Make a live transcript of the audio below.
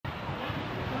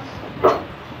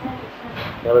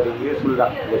எவ்வளவு யூஸ்ஃபுல்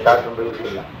தான் இந்த ஷார்ட் ரொம்ப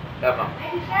யூஸ்ஃபுல் தான். ஆமாம்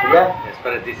இல்லையா? as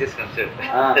far as this is concerned.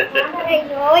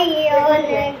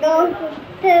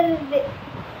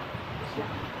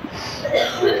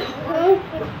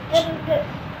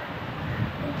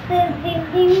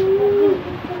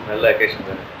 நல்ல அக்கேஷன்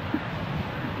தானே.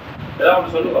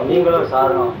 நீங்களும்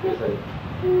சாரும் சரி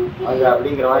அது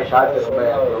அப்படிங்கிற மாதிரி ஷார்ட்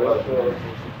ரொம்ப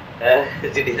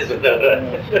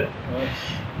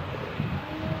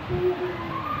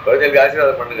குழந்தைகளுக்கு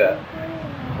ஆசீர்வாதம் பண்ணுங்க.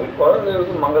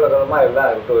 குழந்தைகளுக்கு மங்களகரமா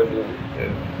எல்லாம் இருக்க வேண்டியது.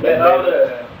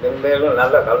 மென்மேலும்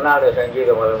நல்ல கர்நாடக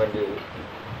சங்கீதம் வர வேண்டியது.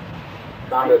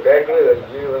 நாங்கள் கேட்கிற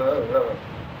ஜீவனம் இன்னும்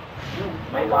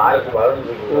நம்ம ஆயுசு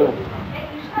வளர்ந்துட்டு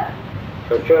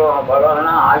சுட்சம்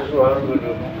பரவாயில்லைன்னா ஆயுசு வளர்ந்துட்டு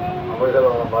இருக்கும்.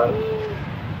 அமிர்தம் பாருங்க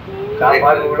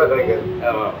சாப்பாடு கூட கிடைக்காது.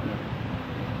 ஆமாம்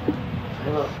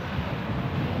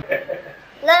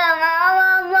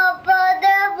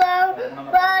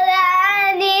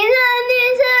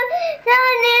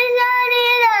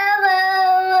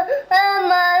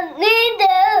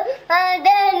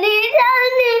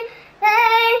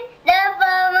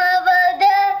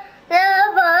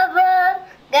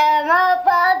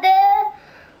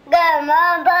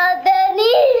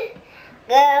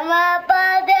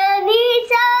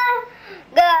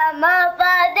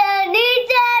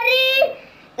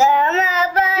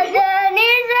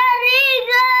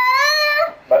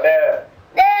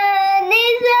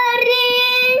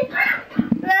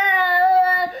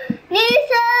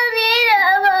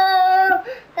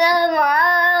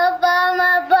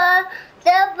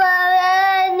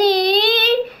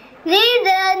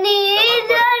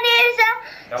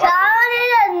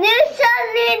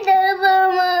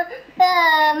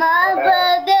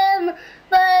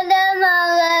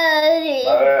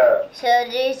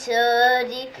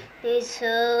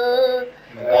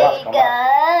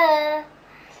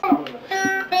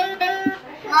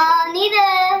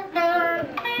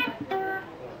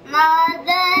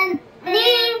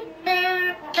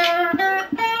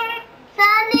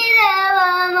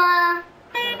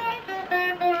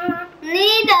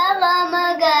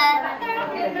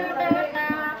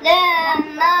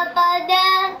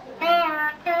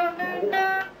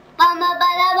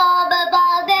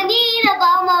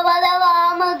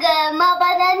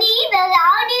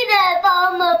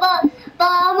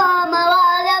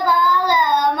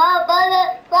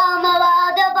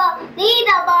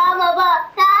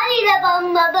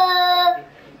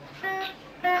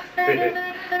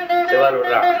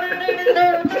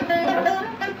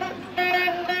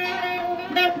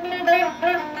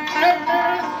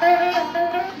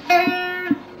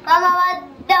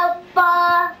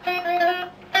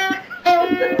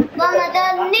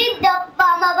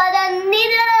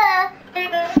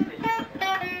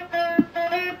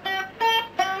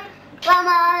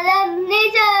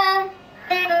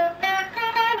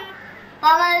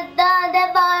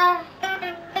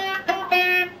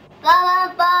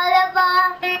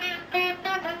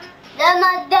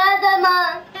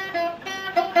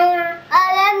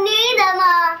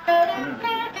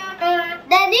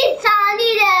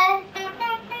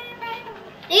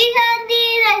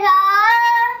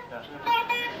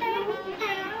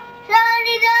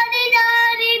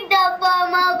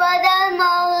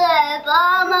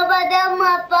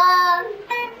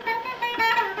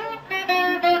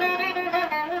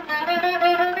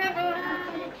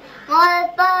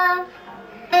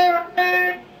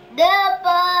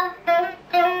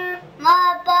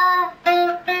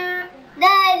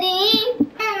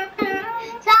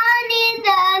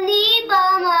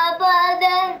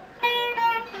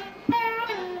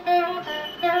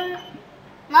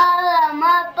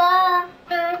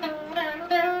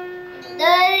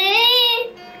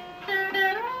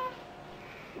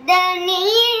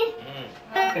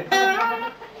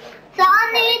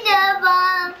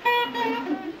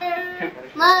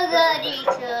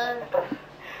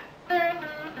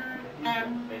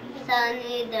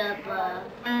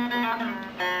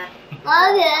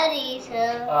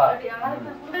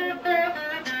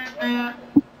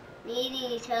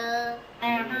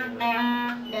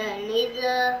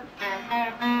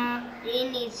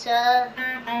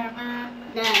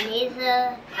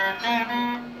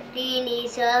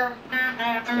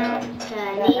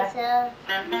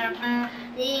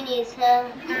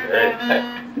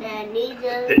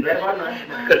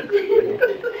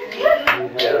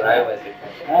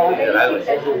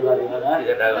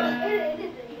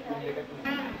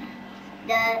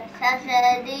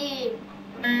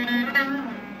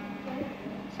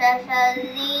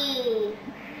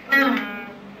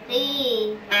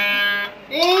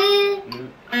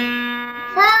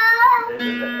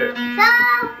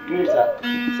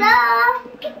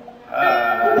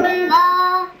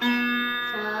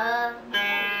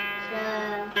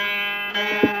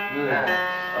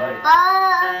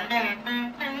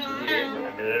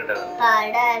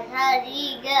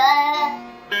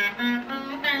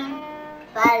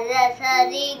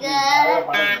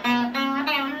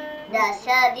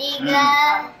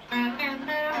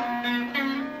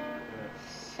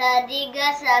Sadiga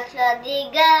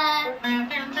sadiga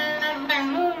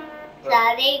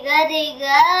sariga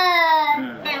diga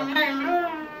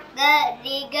ga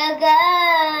diga ga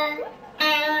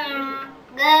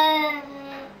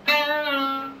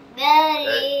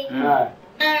gari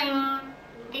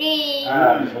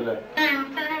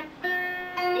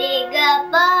diga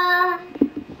pa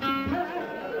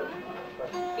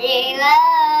diga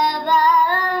ba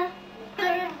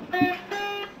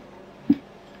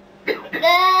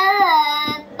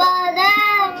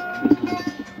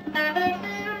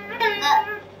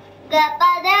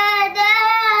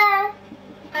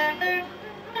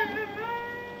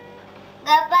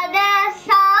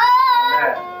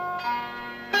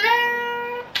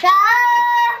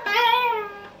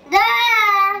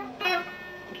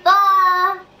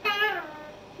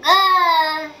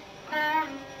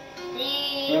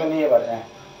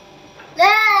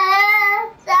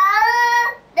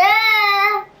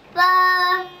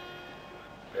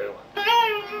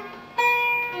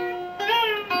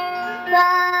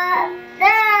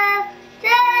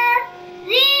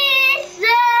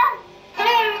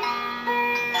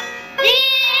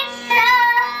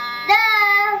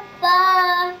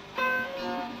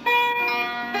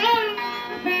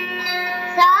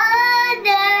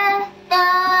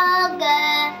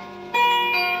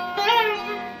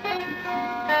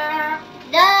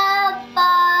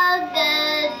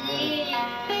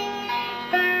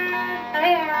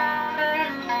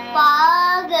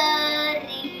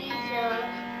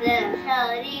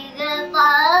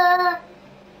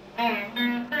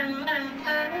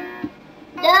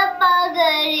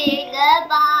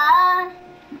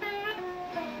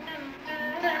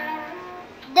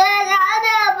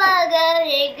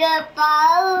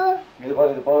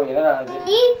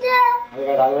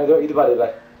இது பாரு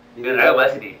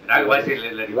ராகவாசினி ராகவாசியில்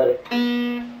இல்லை பாரு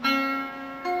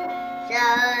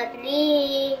Sastry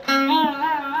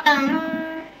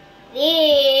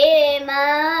Rima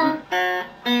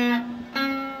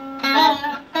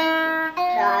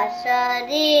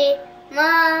Sastry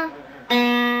Ma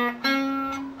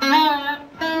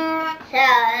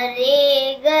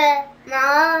Sariga Ma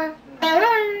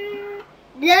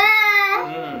Da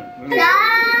Sa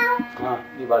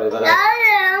நீ பாரு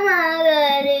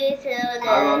Saramagari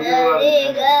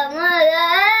Sodariga Mara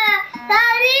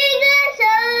Sariga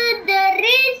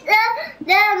Sodarisa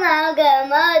Damaga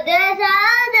Mada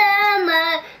Sadama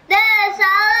Da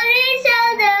Sauri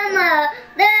Sadama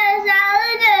Da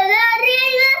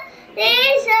Saudariga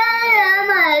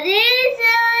Risarama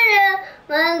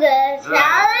Risaramaga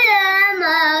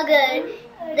Sauramaga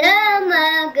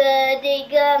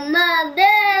Damagadiga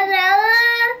Magda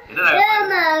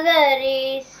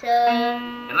Ramagarisa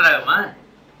என்ன ராகமா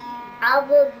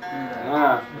Abu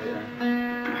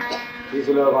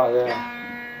சுலபமாக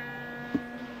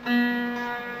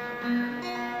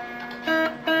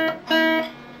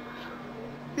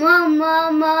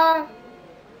Mama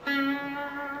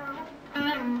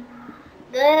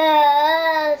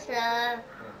Dasa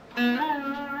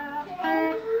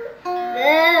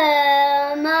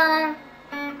Dama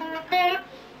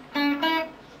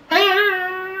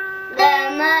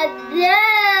Damadya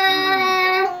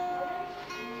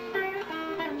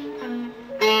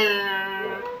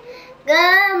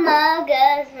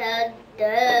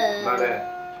Gamagasada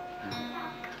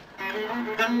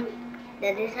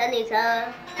Dari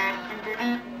Sanisa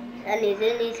Sani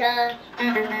Sanisa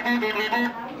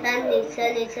Sani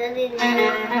Sani Sani Sani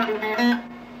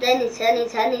Sani Sani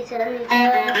Sani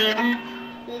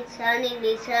Sani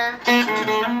Nisa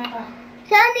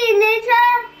Sani Nisa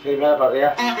சரி மேல பாருயா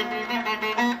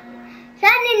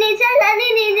Sani Nisa Sani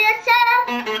Nisa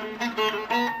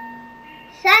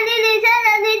Sani Nisa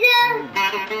Sani Nisa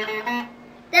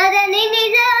Dada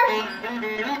Nisa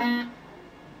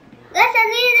Gasa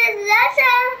Nisa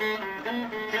Gasa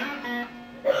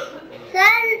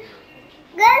San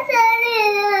Gasa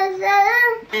Nisa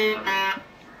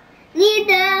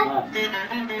Nida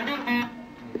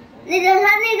Nida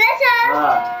Sani Gasa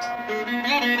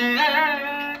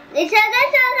Nisa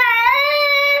Gasa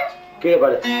கீழே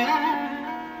பாரு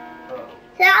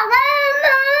Sagama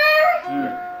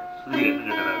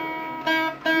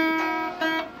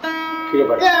கீழே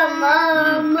பாரு Gama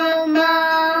Mama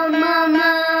Mama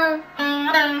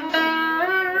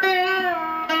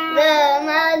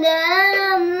Gama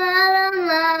Dama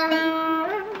Mama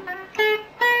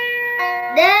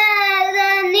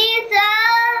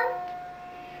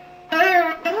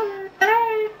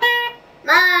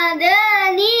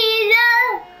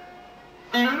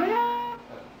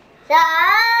sa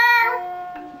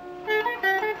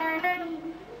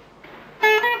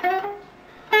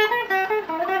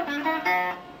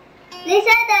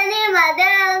Nisa dani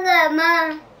madagama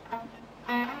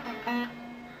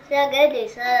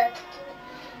Sagadisa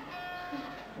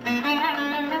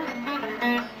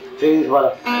Sing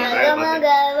wala.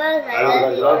 Sagamagawa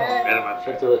Sagadisa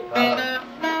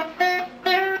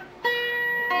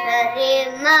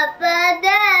Sarima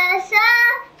padasa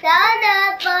Sada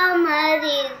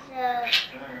pamarisa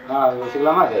Musik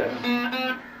lama aja.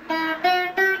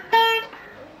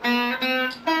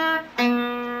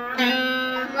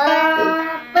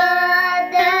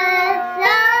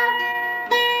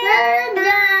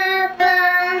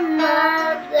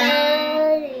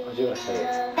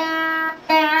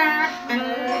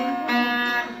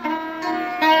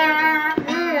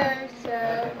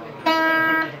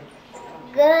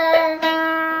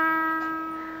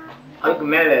 அதுக்கு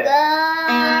மேல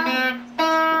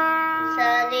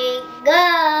Sari ga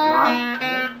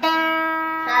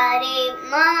Sari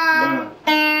ma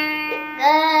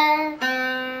ga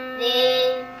re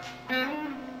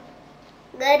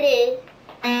gare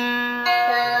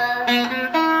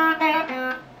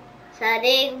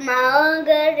Sari ma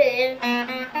gare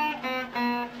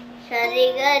Sari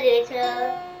gare sa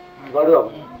பாடு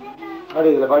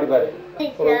இதுல பாடி பாரு.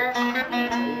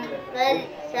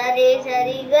 Sari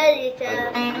sari gare sa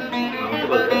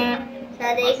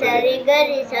Sari sari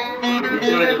gare sa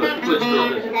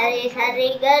Sari sari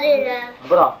gare sa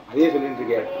அப்புறம் அதே சொல்லிட்டு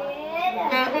இருக்கேன்.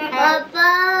 Papa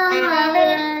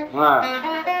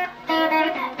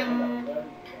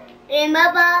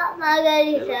Rimapa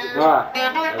Magarisa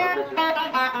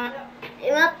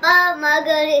Rimapa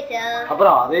Magarisa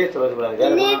அப்புறம் அதே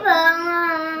சொல்லக்கூடாது. Nipama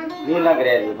நீ எல்லாம்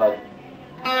கிடையாது பாரு.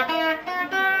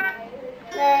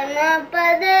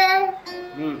 Namapada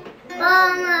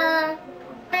Pama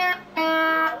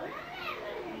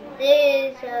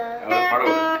Desa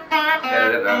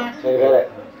சரி வேற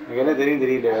எனக்கு என்ன தெரியும்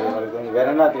தெரியல. வேற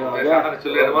என்ன தெரியும் உனக்கு?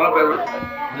 சொல்லு அது போல பேர்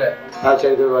இல்ல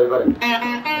சரி இது பாரு பாரு.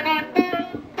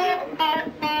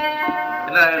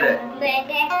 என்ன ஆகுது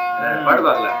பாடு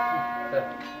பாக்கல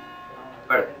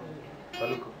பாடு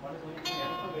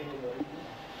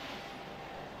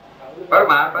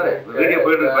பாருமா பாரு வீடியோ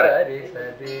போயிட்டு இருக்கு பாரு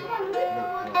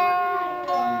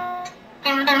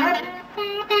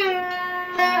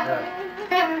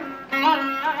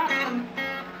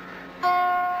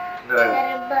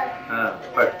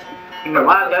பாடு இந்த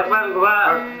மா தர்பாருக்கு வா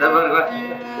தர்பாருக்கு வா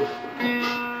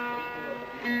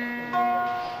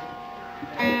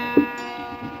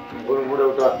மூட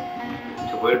விட்டா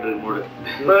போயிட்டு இருக்கு மூடு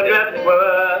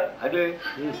அது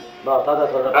வா தாத்தா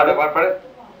சொல்ற பாடு பாடு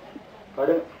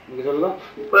பாடு நீங்க சொல்லலாம்.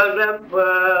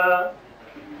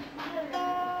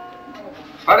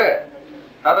 பாடு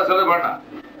தாத்தா சொல்லு பாடுனா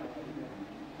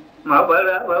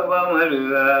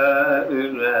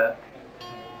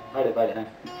பாடு பாடு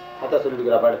தாத்தா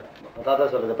சொல்லிருக்கிறா பாடு. தாத்தா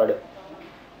சொல்றத பாடு.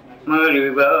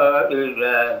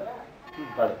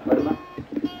 பாடு பாடுமா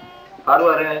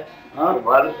பாடுவாரு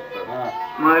பாடு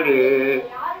மாடு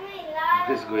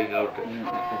this going out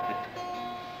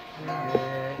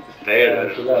tired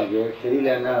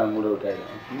தெரியலன்னா மூட விட்டாரு.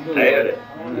 tired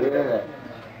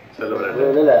சொல்ல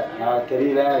இல்ல நான்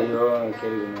தெரியல. ஐயோ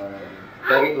கேள்வி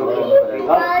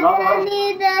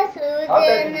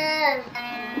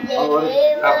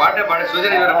பாட்டு பாடு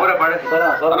சுஜனி வர பூரா பாடு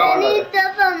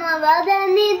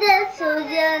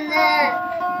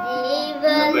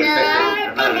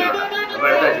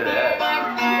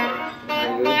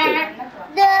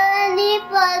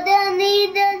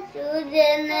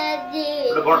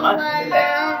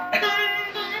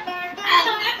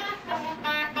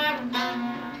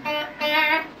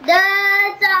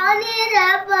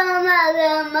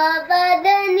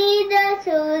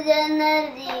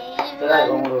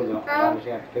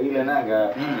தெரியலன்னா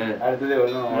அடுத்தது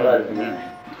ஒன்றும் அவ்வளோ இருக்குங்க.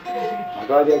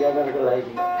 அகாதியா கேட்கறதுக்கு like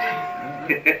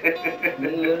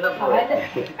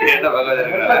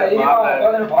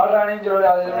பாடுறானேன்னு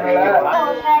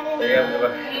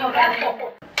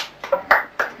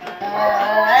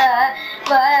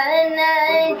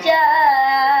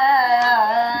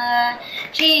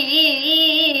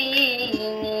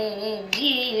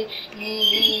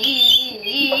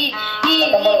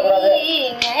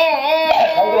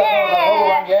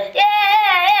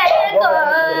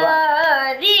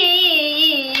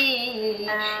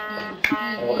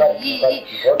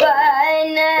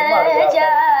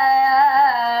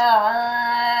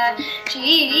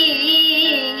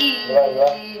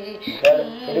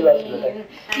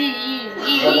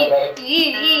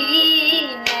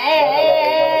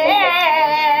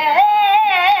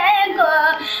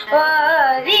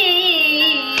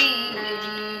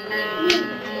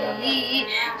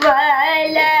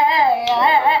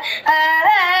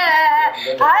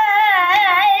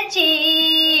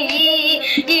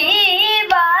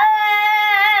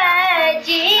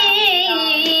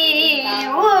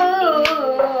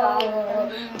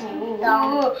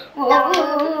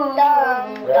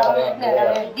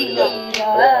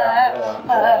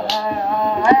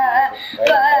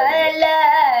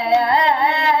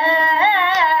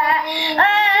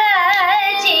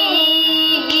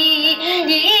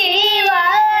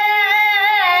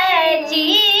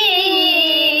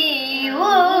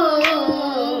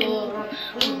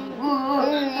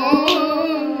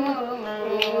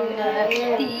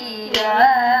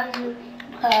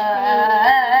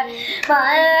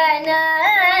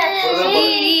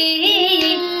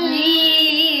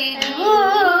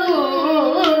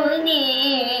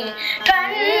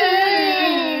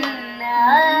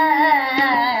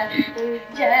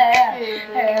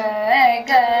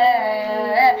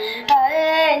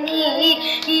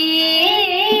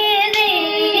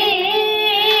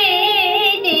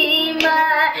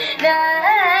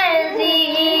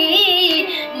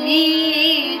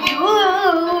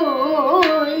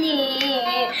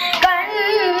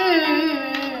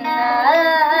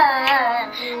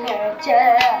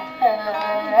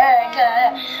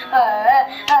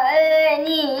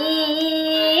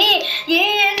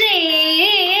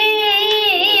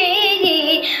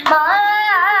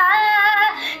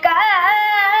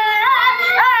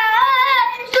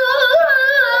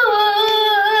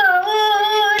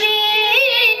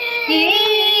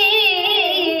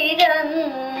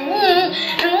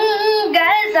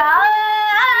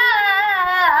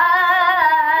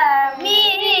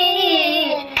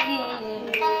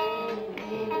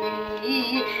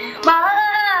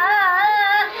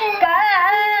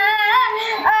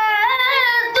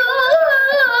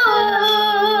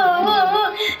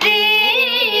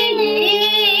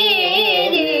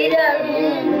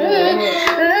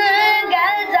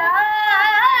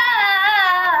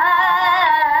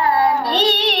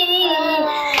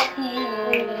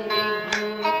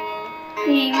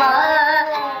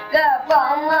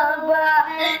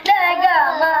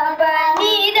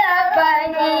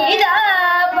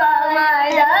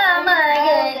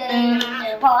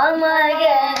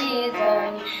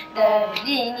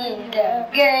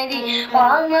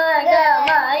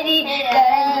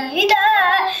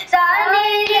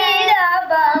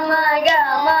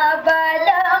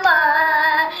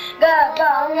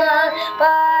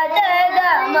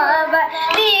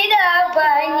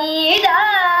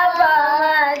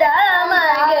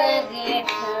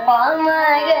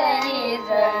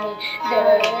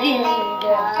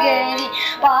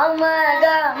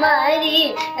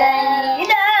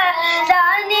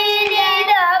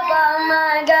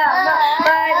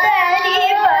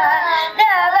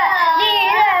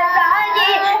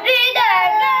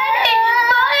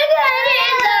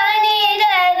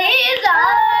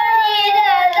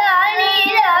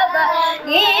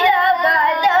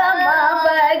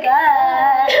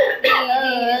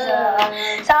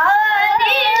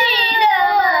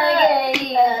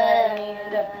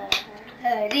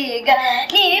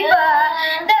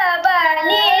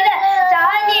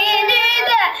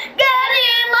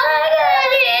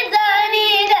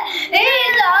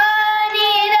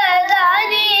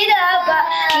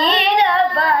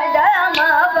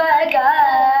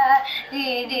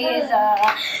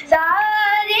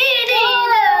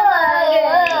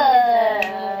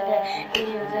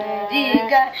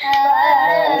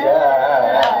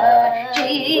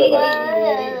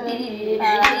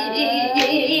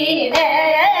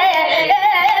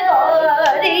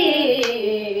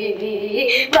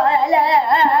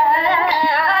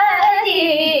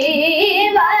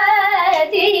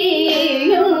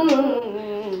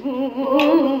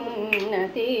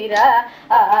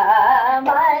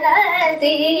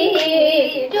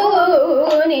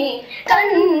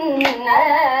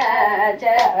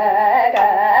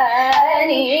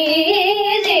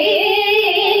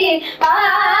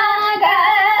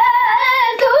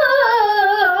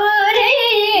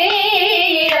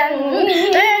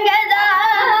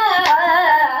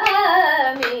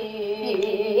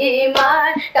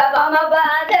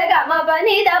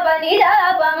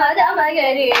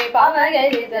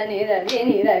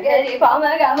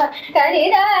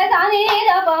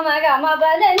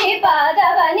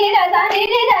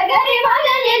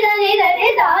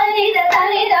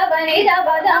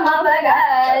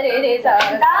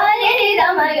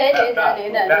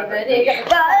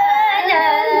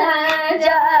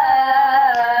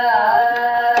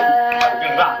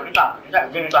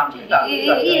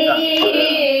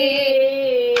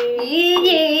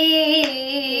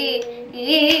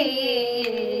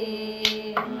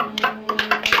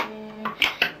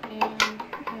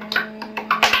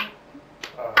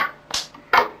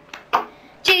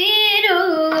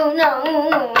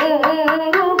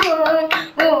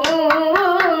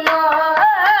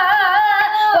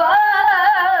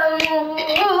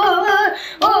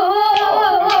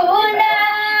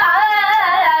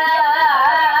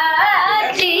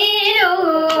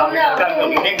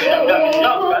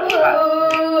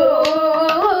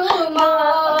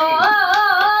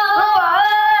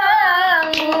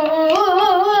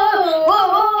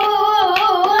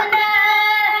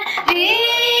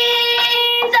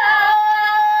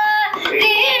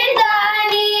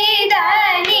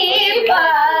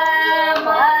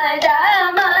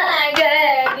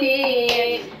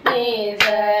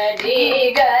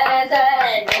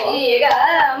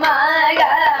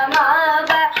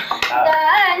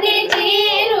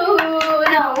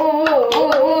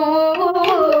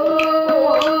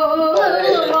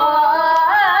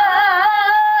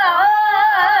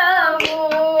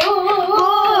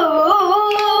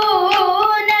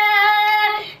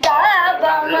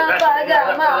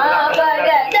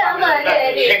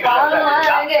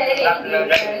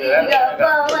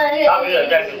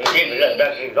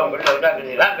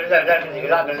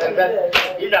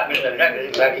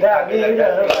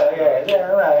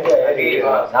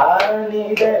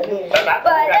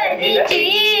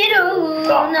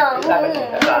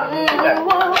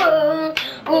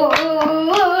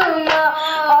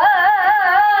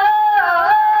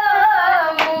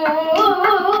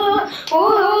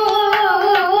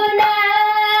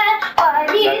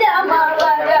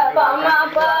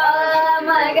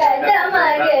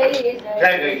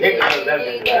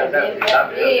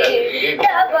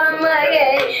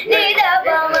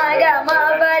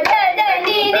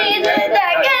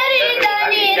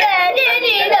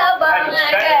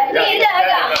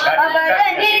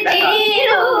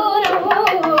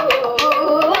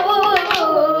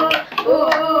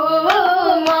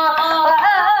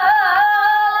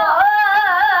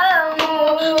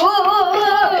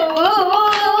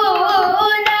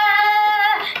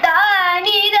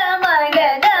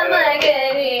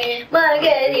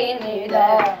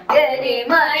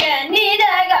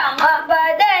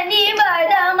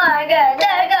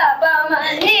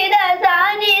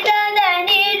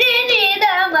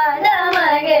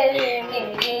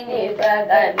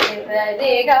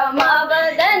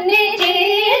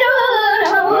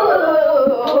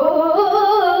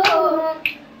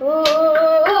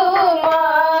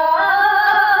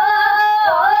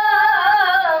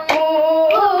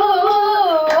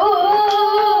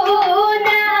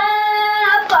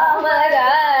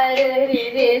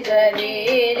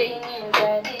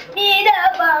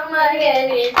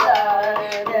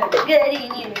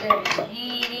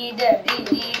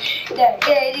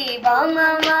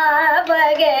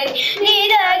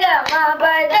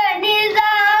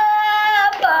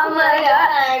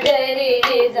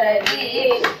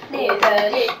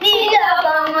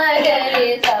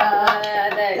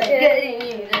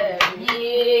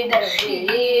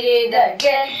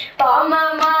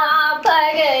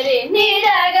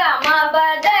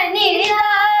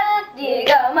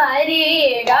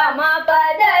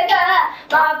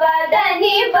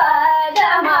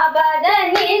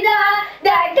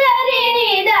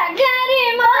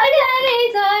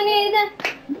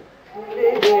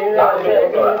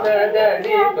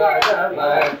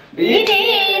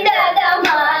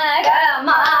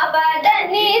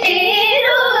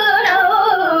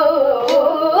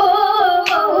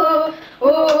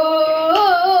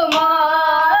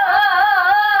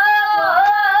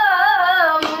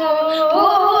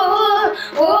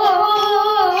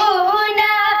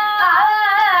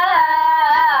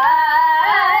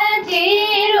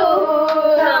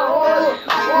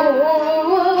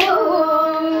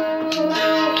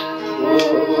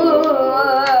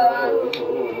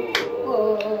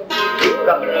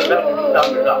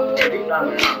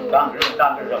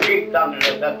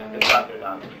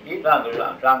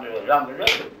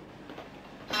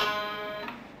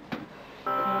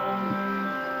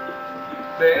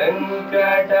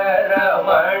Venkatarama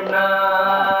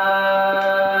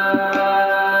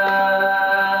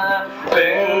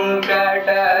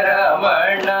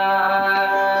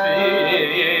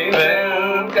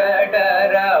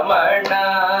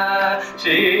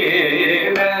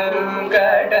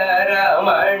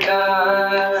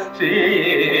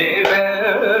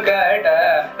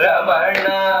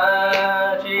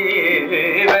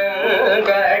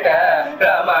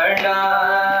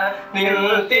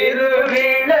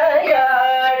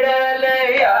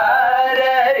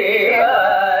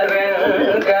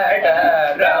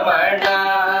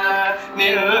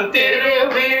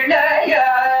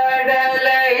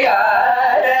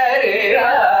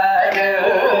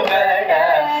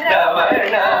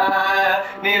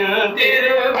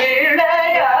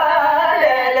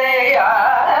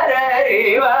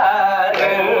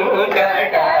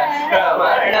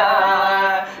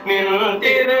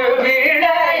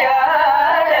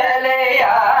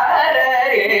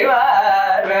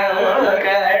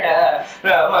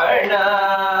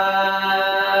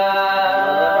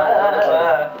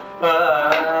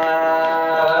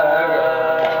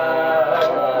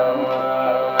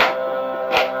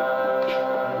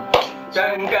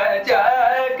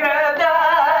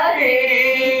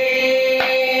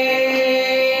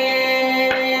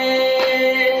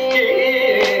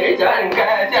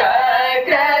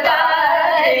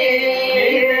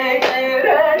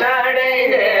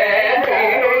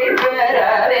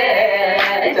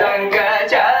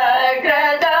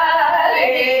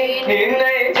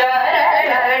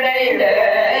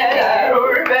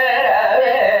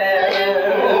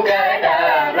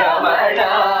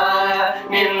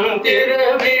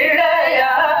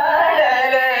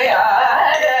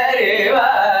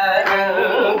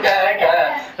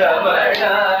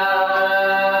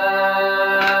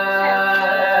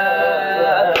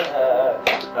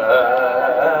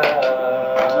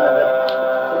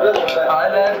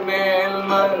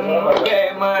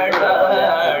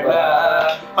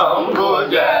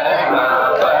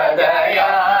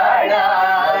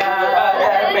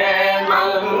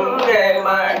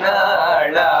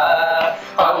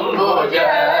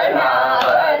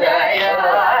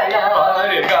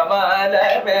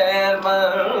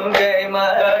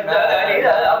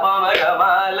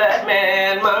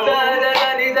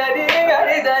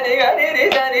gari ri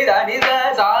sa ni da ni sa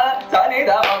sa sa ni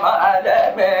da pa ma da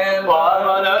me pa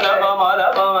ma da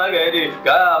pa ma gari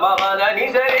ga ma pa da ni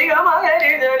sa ri ga ma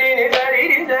gari sa ni sa ri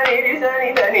sa ni sa ni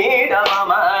da ni da ma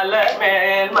ma la me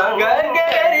mangal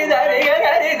gari sa ri ga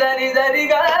gari sa ni sa ri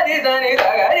ga ri sa ni da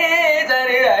gari sa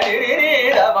ni da ri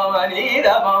da pa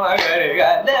ma gari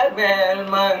ga da me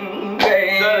mangai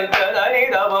da ni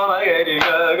da pa ma gari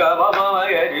ga ma pa ma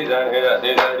gari sa ni da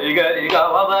ri gari ga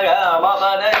ma pa da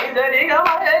ni sa ri ga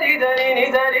ma gari sa ni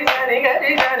sa ri sa ni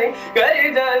gari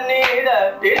sa ni da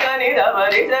ri sa ni da pa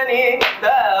ri sa ni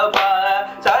da pa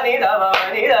sa ni da pa ma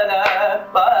ni da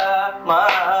pa ma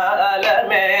la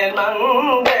me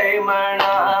mangai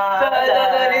mana sa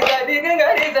ni sa ri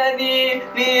gari sa ni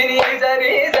ri sa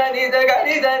ri sa ni da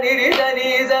gari sa ni ri sa ni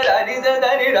sa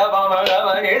da ni da pa ma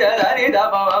ni da ni da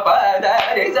pa ma pa da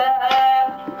ri sa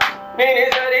ni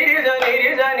sa ri sa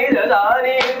ni da sa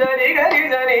ni sa ri gari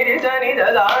sa ni ri sa ni da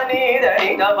sa ni da ni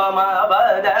da pa ma pa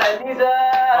da ni sa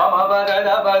ma pa da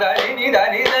ni da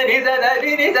ni sa ni sa da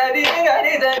ni sa ri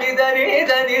gari sa ni sa ri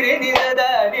sa ni ri ni sa da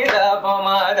ni da pa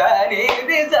ma da ni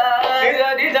ri sa ni sa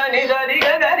ri gari sa ni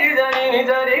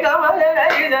sa ri ga ma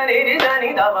gari sa ni ri sa ni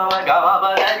da pa ma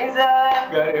da ni sa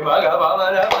gari ma ga pa ma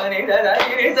da pa ni da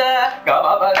ni ri sa ga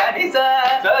ma pa da ni sa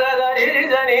sa da ni ri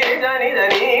sa ni da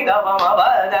ni da pa ma pa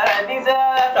da ni sa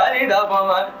sa ni da pa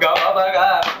ma ga ma pa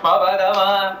da ma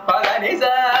pa da ni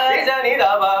sa ni da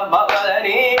pa ma pa da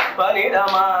ni pa ni da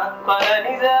ma pa da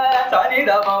ni sa ni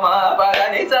da pa ma pa da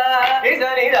ni sa ni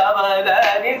da pa da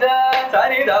ni sa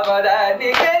ni da pa da ni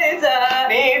sa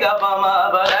ni da pa ma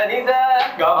pa da ni sa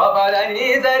ga ma pa da ni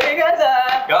sa ri ga sa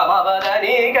ga ma pa da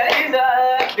ni ga ri sa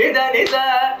ri da ni sa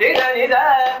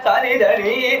sa ni da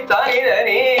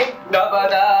ni da pa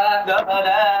da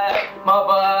ma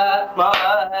pa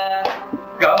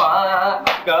ga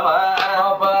ma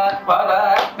pa da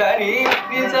da ni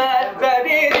ri sa da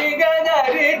ni ri ga da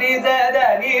ri sa da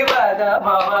ni pa da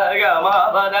ma ga ma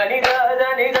pa da ni sa da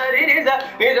ni da ri sa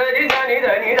ni da ri sa ni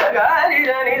da ni da ga ri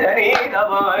da ni da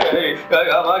pa ma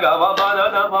ga ma pa da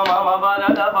pa ma pa da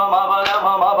pa ma pa da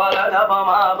ma pa da pa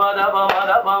ma pa da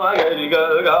ma ga ri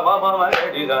ga ma pa ma ga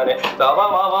ri sa ni da pa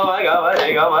ma ga ma ri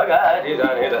sa ni da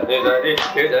ni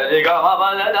da ri ga ma pa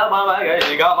da pa ma ga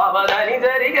ri ga ma pa da ni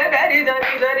da ri ga ri sa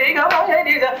ni da ri ga ma ga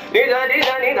ri sa ni da ri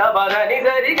sa ni da pa da ni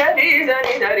da ri ga ri sa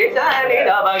ni da ri sa ni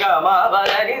da pa ga ma pa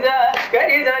da ni sa ga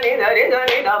ri sa ni da ri sa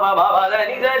ni da pa ma pa da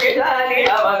ni da ri sa ni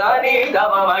da pa da ni da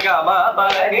pa ma ga ma pa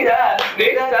da ni da ri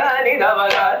sa ni da pa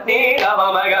da ni da pa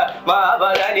ma ga ma pa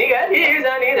da ni ga ri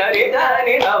sa ni da ri sa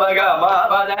ni da pa ga ma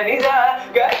pa da ni sa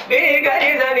ga ri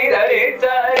sa ni da ri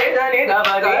sa ni da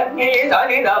pa da ni sa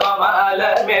ni da pa ma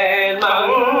la mel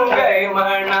mangai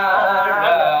mana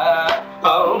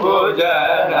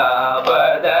ambujana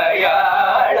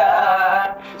padayada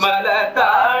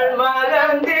malatal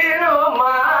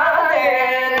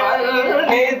marandirumayen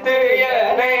malnitu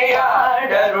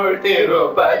yanayadarul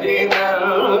tirupadi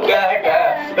nalgada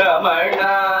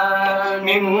ramana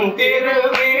nintiru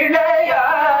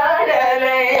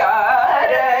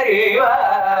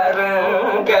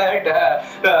vilayadalayadarivarankada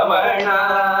ramana